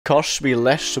costs me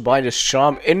less to buy this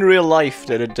charm in real life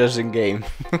than it does in game.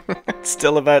 It's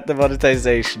still about the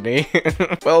monetization, eh?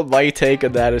 Well, my take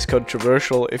on that is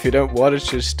controversial. If you don't want it,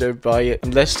 just don't buy it.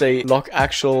 Unless they lock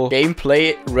actual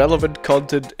gameplay relevant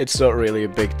content, it's not really a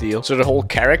big deal. So the whole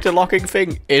character locking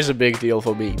thing is a big deal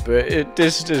for me, but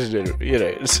this is, you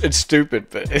know, it's stupid,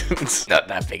 but it's not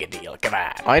that big a deal. Come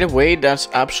on. Either way, that's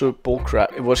absolute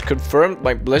bullcrap. It was confirmed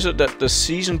by Blizzard that the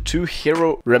Season 2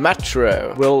 hero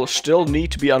Ramatra will still need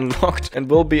to be unlocked and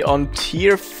will be on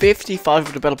tier 55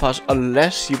 of the battle pass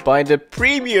unless you buy the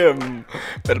premium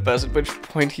battle pass, at which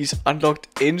point he's unlocked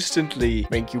instantly.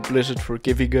 Thank you, Blizzard, for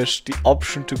giving us the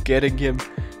option to getting him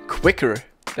quicker.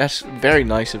 That's very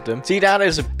nice of them. See, that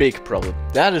is a big problem.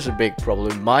 That is a big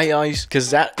problem in my eyes, because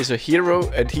that is a hero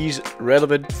and he's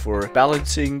relevant for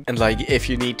balancing, and like if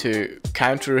you need to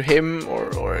counter him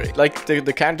or like the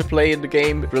counterplay in the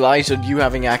game relies on you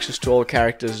having access to all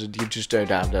characters and you just don't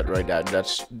have that right now.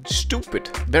 That's stupid.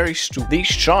 Very stupid. These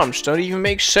charms don't even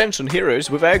make sense on heroes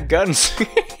without guns.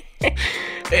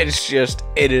 It's just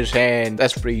in his hand.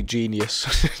 That's pretty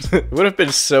genius. It would have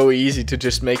been so easy to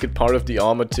just make it part of the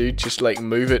armor too. Just like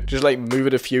move it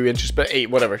a few inches. But hey,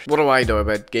 whatever. What do I know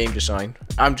about game design?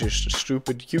 I'm just a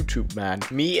stupid YouTube man.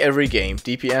 Me every game.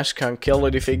 DPS can't kill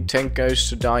anything. Tank goes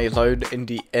to die alone in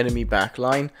the enemy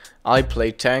backline. I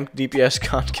play tank. DPS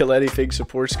can't kill anything.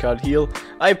 Supports can't heal.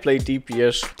 I play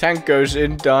DPS. Tank goes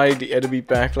in, die, the enemy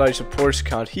backline. Supports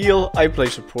can't heal. I play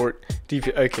support.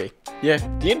 DPS. Okay. Yeah.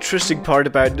 The interesting part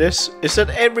about this is that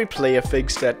every player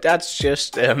thinks that that's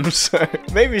just them. So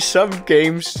maybe some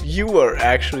games you are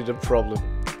actually the problem.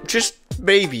 Just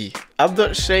maybe. I'm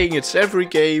not saying it's every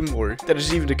game or that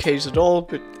is even the case at all,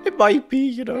 but it might be,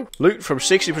 you know. Loot from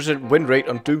 60% win rate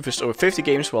on Doomfist over 50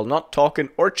 games while not talking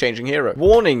or changing hero.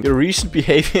 Warning, your recent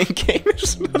behavior in game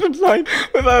is not in line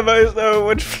with our most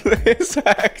Overwatch players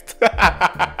act.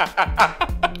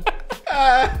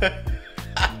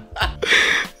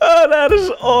 Oh, that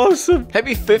is awesome.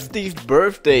 Happy 50th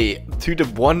birthday to the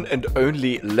one and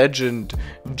only legend,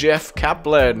 Jeff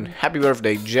Kaplan. Happy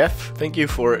birthday, Jeff. Thank you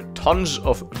for tons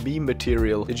of meme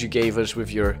material that you gave us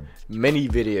with your many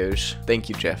videos. Thank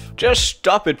you, Jeff. Just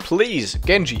stop it, please.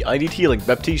 Genji, I need healing.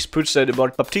 Baptiste puts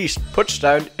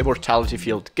down immortality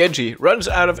field. Genji runs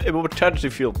out of immortality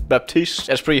field. Baptiste.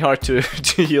 That's pretty hard to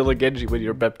heal a Genji when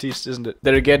you're Baptiste, isn't it?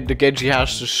 Then again, the Genji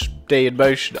has to stay in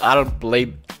motion. I don't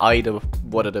blame either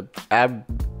one of them. I'm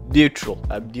neutral.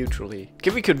 I'm neutral here.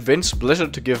 Can we convince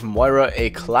Blizzard to give Moira a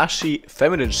classy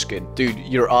feminine skin? Dude,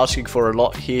 you're asking for a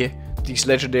lot here. These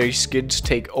legendary skins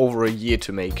take over a year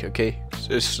to make, okay?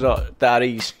 So it's not that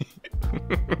easy.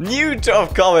 New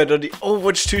top comment on the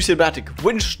Overwatch 2 cinematic.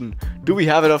 Winston, do we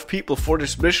have enough people for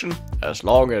this mission? As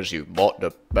long as you bought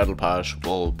the battle pass,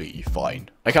 we'll be fine.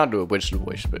 I can't do a Winston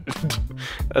voice, but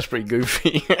that's pretty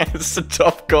goofy. It's a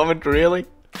top comment, really?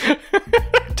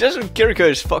 Doesn't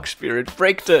Kiriko's Fox Spirit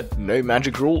break the no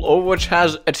magic rule Overwatch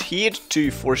has adhered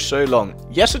to for so long?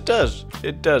 Yes, it does.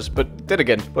 It does. But then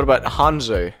again, what about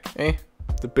Hanzo? Eh?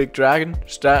 The big dragon?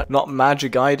 Is that not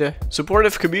magic either?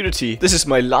 Supportive community. This is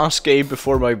my last game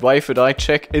before my wife and I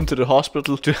check into the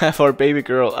hospital to have our baby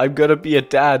girl. I'm gonna be a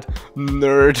dad.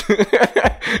 Nerd.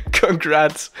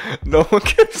 Congrats. No one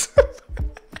gives.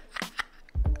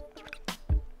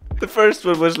 The first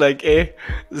one was like, eh.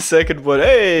 The second one,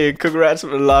 hey, congrats.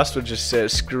 And the last one just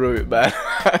says, screw it, man.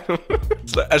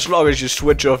 As long as you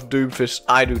switch off Doomfist,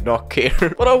 I do not care.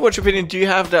 What Overwatch opinion do you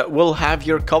have that will have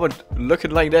your comment looking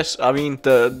like this? I mean,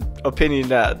 the opinion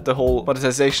that the whole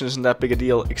monetization isn't that big a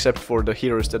deal, except for the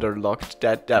heroes that are locked,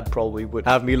 that probably would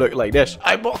have me look like this.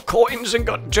 I bought coins and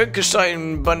got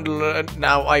Junkerstein bundle, and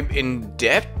now I'm in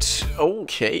debt.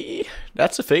 Okay.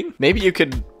 That's a thing. Maybe you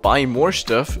could buy more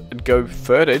stuff and go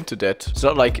further into debt. It's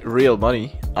not like real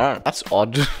money. I don't know. That's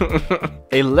odd.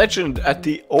 A legend at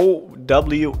the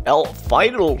OWL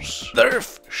finals.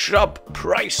 Nerf shop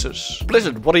prices.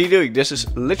 Blizzard, what are you doing? This is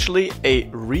literally a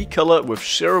recolor with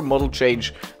zero model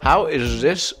change. How is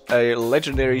this a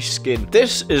legendary skin?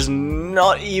 This is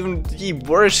not even the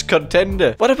worst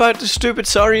contender. What about the stupid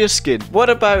Zarya skin? What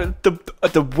about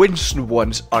the Winston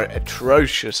ones? Are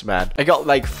atrocious, man. I got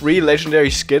like 3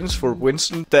 legendary skins for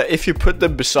Winston that if you put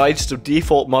them besides the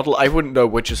default model, I wouldn't know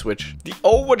which is which. The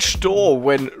Overwatch store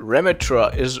when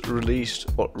Ramatra is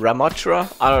released. What,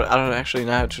 Ramatra? I don't actually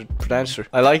know how to pronounce her.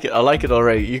 I like it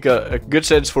already. You got a good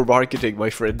sense for marketing, my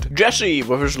friend. Jesse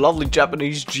with his lovely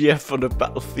Japanese GF on the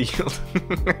battlefield.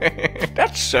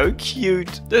 That's so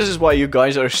cute. This is why you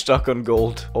guys are stuck on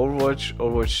gold.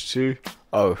 Overwatch 2.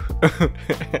 Oh.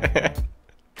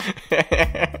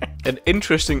 An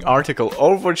interesting article.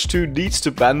 Overwatch 2 needs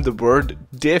to ban the word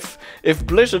diff. If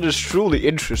Blizzard is truly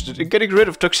interested in getting rid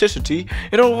of toxicity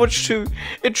in Overwatch 2,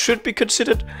 it should be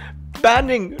considered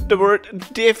banning the word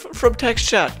diff from text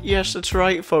chat. Yes, that's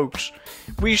right, folks.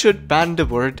 We should ban the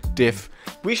word diff.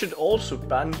 We should also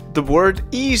ban the word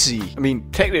easy. I mean,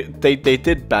 technically, they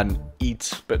did ban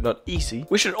eat, but not easy.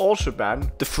 We should also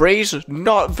ban the phrase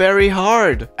not very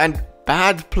hard and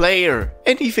bad player.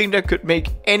 Anything that could make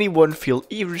anyone feel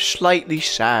even slightly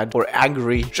sad or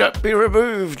angry should be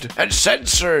removed and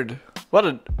censored. What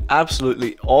an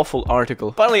absolutely awful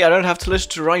article. Finally, I don't have to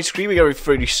listen to Ryan screaming every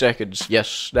 30 seconds.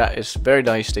 Yes, that is very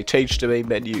nice. They changed the main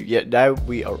menu, yet now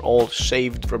we are all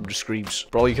saved from the screams.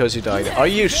 Probably because he died. Are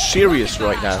you serious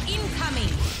right now?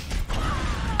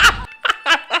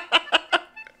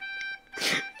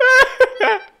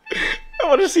 I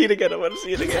want to see it again. I want to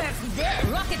see it again.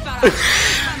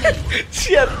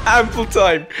 She had ample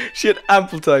time. She had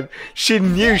ample time. She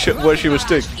knew what she was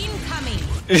doing.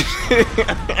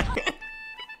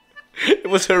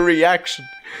 It was her reaction.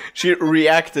 She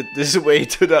reacted this way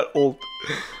to that ult.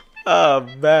 Ah,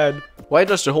 man. Why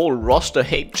does the whole roster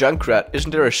hate Junkrat?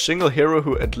 Isn't there a single hero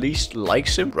who at least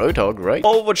likes him? Roadhog, right?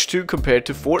 Overwatch 2 compared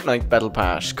to Fortnite Battle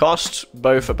Pass. Costs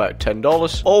both about $10.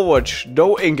 Overwatch,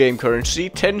 no in-game currency,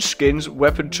 10 skins,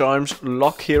 weapon charms,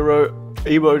 lock hero,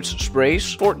 emotes,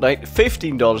 sprays. Fortnite,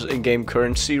 $15 in-game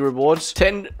currency rewards,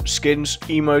 10 skins,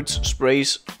 emotes,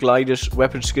 sprays, gliders,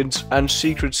 weapon skins, and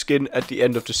secret skin at the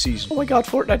end of the season. Oh my god,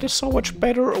 Fortnite is so much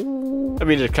better. Ooh. I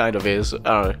mean, it kind of is.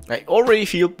 I already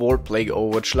feel bored playing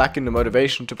Overwatch, lacking the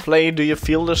motivation to play. Do you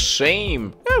feel the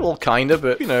same? Yeah, well, kinda,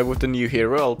 but you know, with the new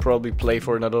hero, I'll probably play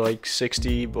for another like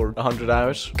 60 or 100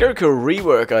 hours. Character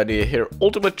rework idea here.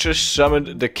 Ultimate just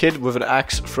summoned the kid with an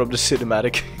axe from the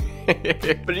cinematic.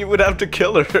 But you would have to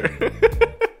kill her.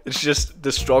 It's just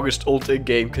the strongest ult in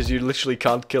game because you literally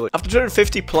can't kill it. After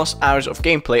 250 plus hours of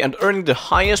gameplay and earning the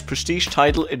highest prestige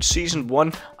title in season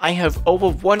 1, I have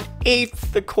over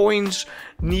 1/8 the coins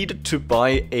needed to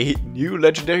buy a new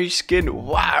legendary skin.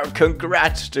 Wow,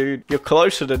 congrats, dude. You're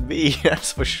closer than me,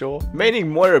 that's for sure. Maining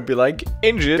Moira be like,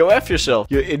 injured? Go F yourself,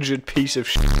 you injured piece of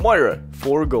shit. Moira,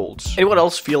 4 golds. Anyone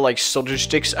else feel like Soldier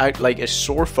sticks out like a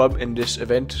sore thumb in this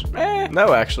event?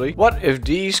 No, actually. What if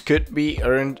these could be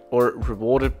earned or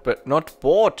rewarded but not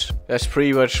bought? That's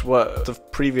pretty much what the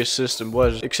previous system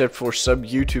was, except for some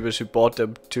YouTubers who bought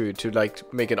them to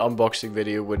like make an unboxing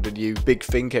video when the new big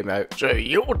thing came out. So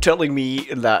you're telling me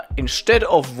that instead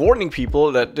of warning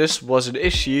people that this was an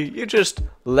issue, you just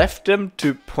left them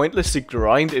to pointlessly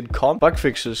grind in bug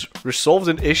fixes, resolved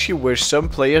an issue where some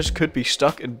players could be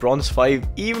stuck in Bronze 5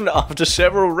 even after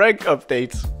several rank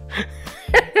updates.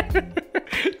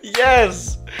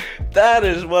 Yes! That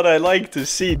is what I like to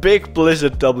see. Big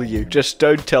Blizzard W. Just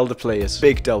don't tell the players.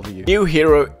 Big W. New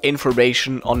hero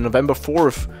information on November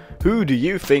 4th. Who do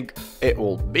you think it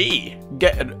will be?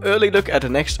 Get an early look at the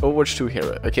next Overwatch 2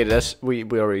 hero. Okay, we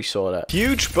already saw that.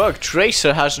 Huge bug.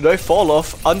 Tracer has no fall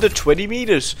off under 20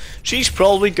 meters. She's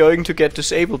probably going to get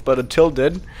disabled, but until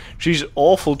then, she's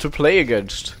awful to play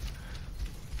against.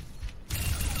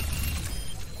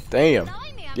 Damn.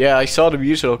 Yeah, I saw the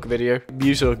Muselk video.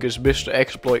 Muselk is Mr.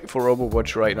 Exploit for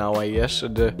Overwatch right now, I guess.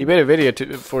 And he made a video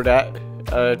for that.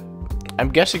 I'm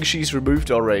guessing she's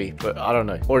removed already, but I don't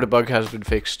know. Or the bug has been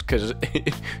fixed, because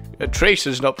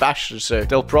Tracer's not bashed, so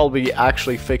they'll probably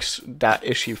actually fix that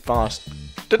issue fast.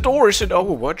 The doors in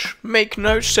Overwatch make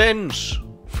no sense.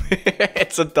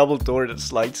 It's a double door that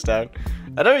slides down.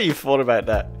 I don't even thought about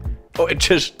that. Oh,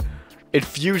 it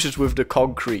fuses with the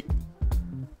concrete.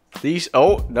 These,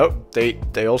 oh, no,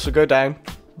 they also go down.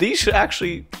 These should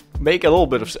actually make a little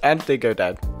bit of, and they go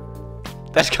down.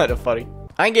 That's kind of funny.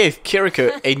 I gave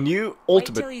Kiriko a new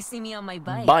ultimate Wait till you see me on my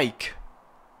bike.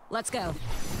 Let's go.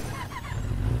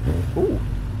 Ooh.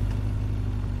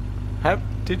 How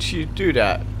did you do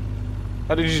that?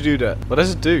 How did you do that? What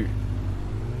does it do?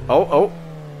 Oh,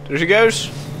 there she goes.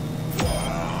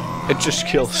 It just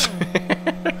kills.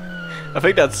 I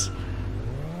think it's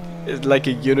like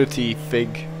a Unity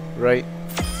thing, right?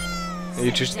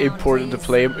 You just import it to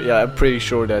play. Yeah, I'm pretty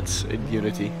sure that's in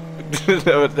Unity.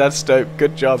 That's dope.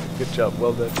 Good job,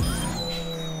 well done.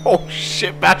 Oh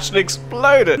shit, Bastion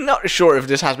exploded! Not sure if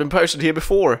this has been posted here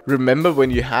before. Remember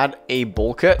when you had a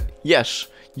bowl cut? Yes,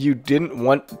 you didn't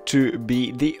want to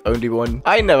be the only one.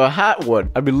 I never had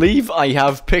one. I believe I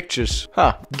have pictures.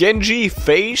 Huh. Genji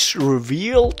face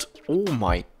revealed? Oh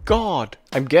my god.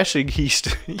 I'm guessing he's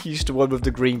the one with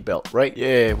the green belt, right?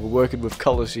 Yeah, we're working with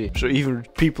colors here, so even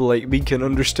people like me can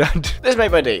understand. This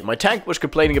made my day. My tank was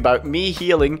complaining about me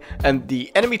healing, and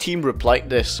the enemy team replied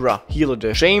this. Bruh, healer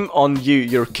this. Shame on you.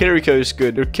 Your Kiriko is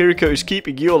good. Your Kiriko is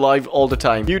keeping you alive all the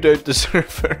time. You don't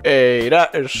deserve her. Hey,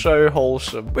 that is so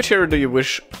wholesome. Which hero do you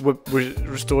wish would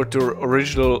restore to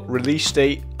original release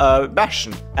date?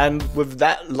 Bastion. And with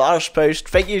that last post,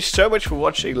 thank you so much for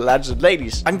watching, lads and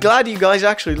ladies. I'm glad you guys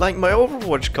actually like my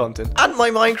Overwatch content and my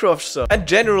Minecraft stuff. And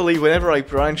generally, whenever I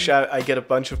branch out, I get a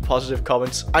bunch of positive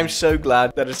comments. I'm so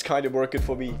glad that it's kind of working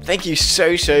for me. Thank you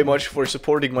so much for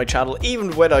supporting my channel,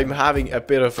 even when I'm having a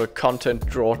bit of a content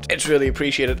drought. It's really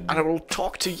appreciated, and I will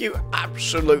talk to you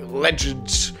absolute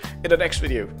legends in the next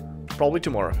video. Probably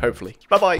tomorrow, hopefully. Bye-bye.